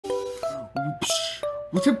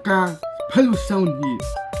What's up, guys? Pedal Sound here,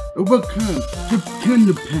 and welcome to Killing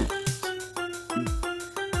the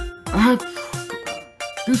Past.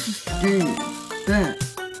 This is the game that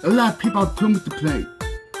a lot of people have told me to play,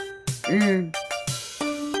 and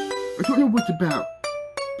I don't know what it's about,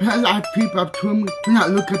 but a lot of people have told me to not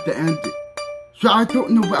look at the ending, so I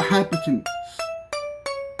don't know what happens in this.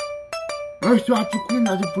 Also, I have to clean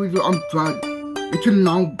another video on Friday. It's a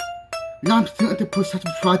long one. Now I'm still at the process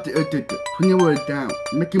of trying to edit it, putting it down,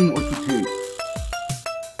 making more entertaining.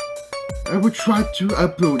 I will try to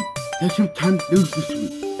upload it at some time this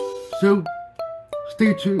week, so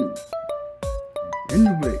stay tuned.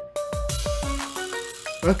 Anyway,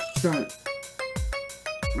 let's start.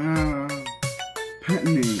 Pet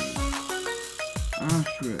name.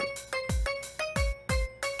 Astra.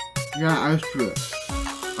 Yeah, Astra.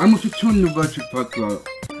 I'm going to turn the budget fuck up.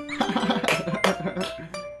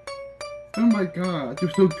 Oh my god, they're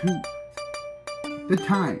so cute. The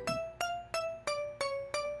time.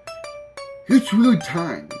 It's really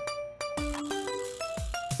time.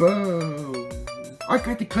 Whoa. I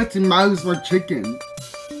got to cut some miles for chicken.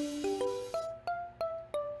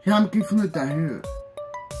 Yeah, I'm giving it that here.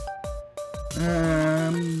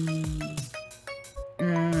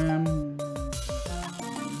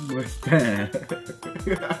 What's that?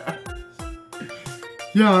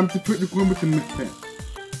 Yeah, I'm just putting the one with the mustache.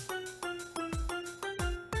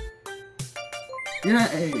 Yeah,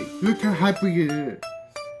 hey, look how happy he is.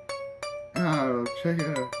 Oh, check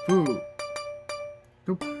it out. Food.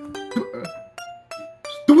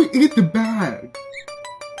 Don't eat the bag.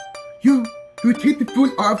 You take the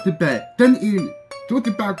food off the bag, then eat it. Throw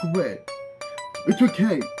the bag away. It's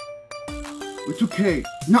okay. It's okay.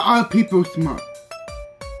 Not all people are smart.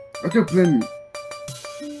 I don't blame you.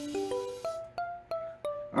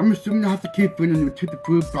 I'm assuming I have to keep feeding you to the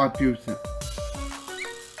food box yourself.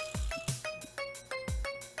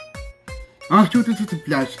 Also, this is a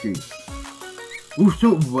flash game.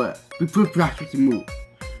 Also, what? Before flash was removed.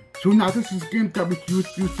 So now this is a game that was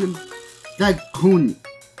using like coding.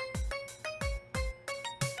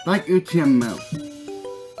 Like HTML.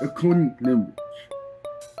 A coding language.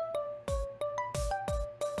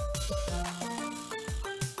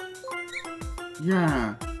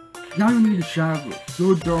 Yeah. Now you need a shower.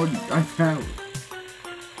 So dirty, I shower.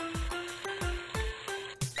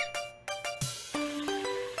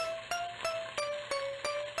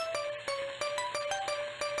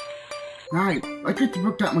 Right, I just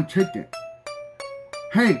worked out my chicken.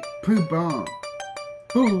 Hey, put a bomb.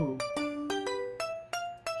 Boo.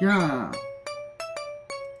 Yeah.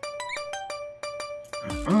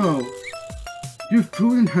 Oh, your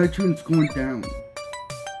food and hygiene is going down.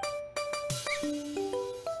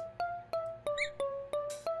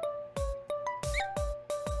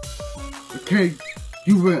 Okay,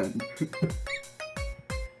 you win.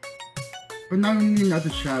 But now you need another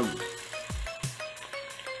shower.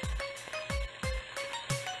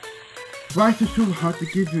 Why is it so hard to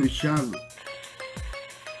give you a shower?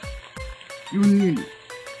 You need it.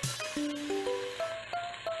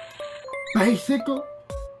 Bicycle?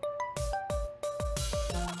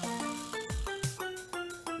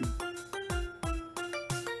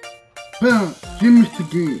 You missed the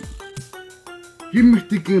game. You missed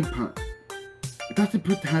the game part. That's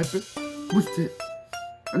supposed to happen? What's this?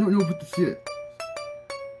 I don't know what this is.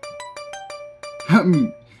 Help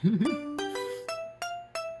me.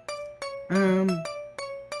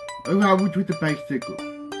 I would with the bicycle.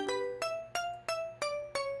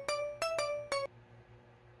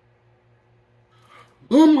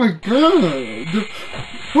 Oh my god!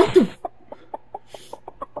 What the?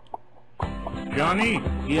 Johnny?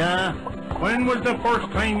 Yeah? When was the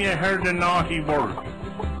first time you heard a naughty word?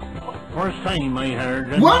 First time I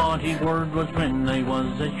heard a What? naughty word was when I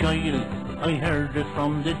was a child. I heard it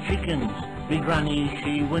from the chickens. Me granny,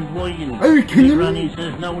 she went wild. Are you kidding me? Granny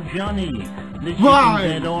says, now Johnny, the chickens Why?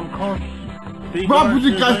 they don't curse. Why would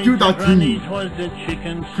you guys do that to me? Granny was the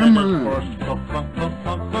chicken Come said on. it first.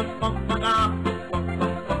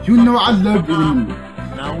 You know I love you.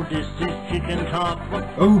 Now this is chicken talk.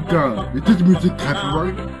 Oh god, is this music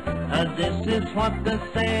copyright? And this is what they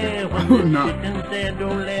say when Oh, the no. chickens they do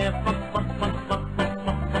laugh.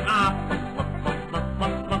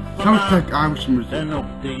 Sounds like Irish music. Then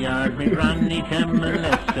up the yard, me granny came and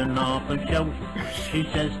left an awful shout. She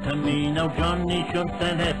says to me, now Johnny, shut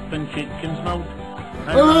that effing chicken's mouth.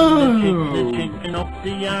 And the chicken up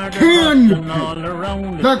the yard, and all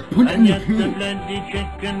around it. And yet the bloody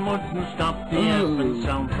chicken wouldn't stop the effing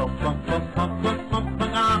sound.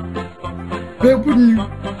 But when you,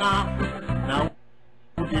 Now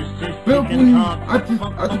but when you, at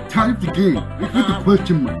the time of the game, it's like a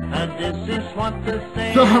question mark. And this is what to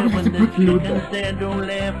say So how was when you the supposed to know chicken that? said, don't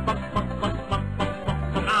laugh, fuck, fuck, fuck, fuck, fuck,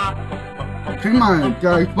 fuck, fuck, ah. Come on,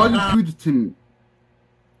 guys, why you do this to me?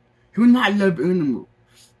 You not love animals.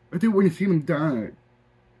 I didn't want to see them die.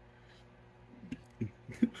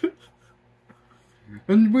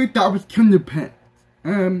 And we thought I was killing the pet.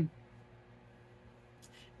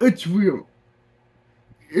 It's real.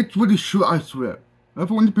 It's really sure, I swear.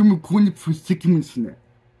 I've only been recording it for 6 minutes now.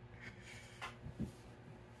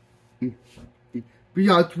 But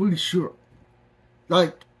yeah, it's really sure.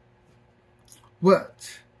 Like,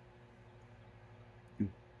 what?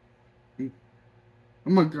 Oh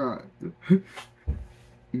my god.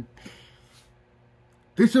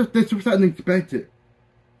 This was unexpected.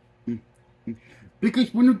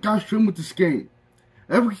 Because when you got shown with this game,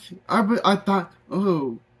 I thought,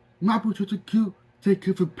 oh, Marble such a cute take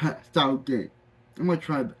care of a pet style game. I'm gonna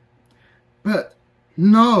try that. But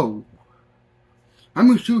no. I'm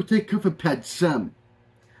gonna sure take care of a pet some.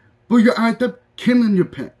 But you end up killing your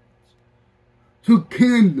pets. To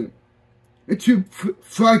kill them. Into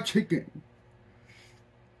fried chicken.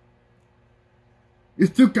 You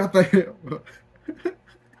still got the hair.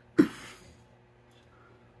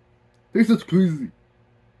 This is crazy.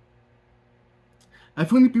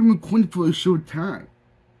 I've only been recording for a short time.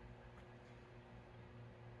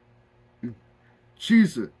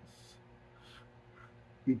 Jesus.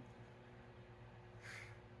 This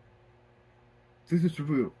is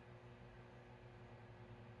real.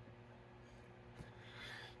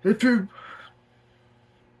 If you,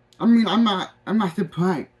 I'm not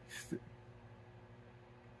surprised.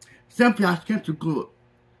 Some flash cans are good.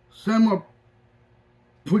 Some are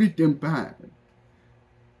pretty damn bad.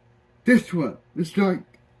 This one, it's like,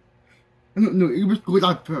 I don't know, it was good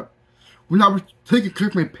at first. When I was taking care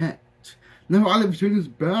of my pet. Now all of a sudden it's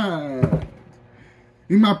bad.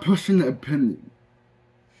 In my personal opinion.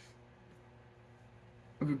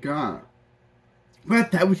 Oh God.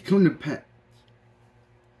 But that was killing the pet.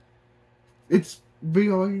 It's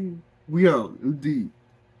very real indeed.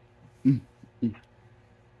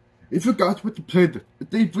 If you guys want to play this,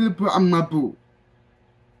 it's available on my board.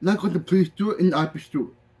 Like on the Play Store and App Store.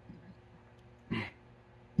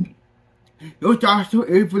 It's also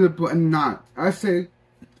available online. I say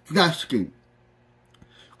flash game.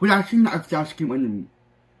 Well, actually not a flash game anymore.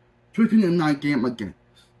 Choosing an online game again.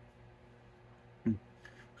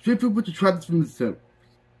 So if you want to try this for yourself,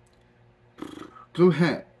 go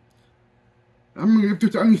ahead. I mean, if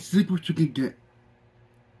there's any secrets you can get,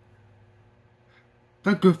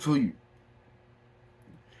 that's good for you.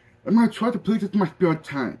 I'm gonna try to play this in my spare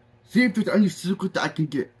time. See if there's any secret that I can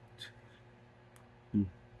get.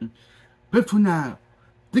 But for now,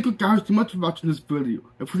 thank you guys so much for watching this video.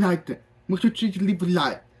 If you liked it, make sure to leave a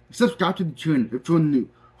like and subscribe to the channel if you're new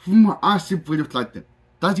for more awesome videos like that.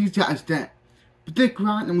 That's easy as that. But stick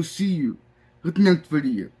around and we'll see you with the next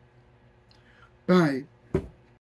video. Bye.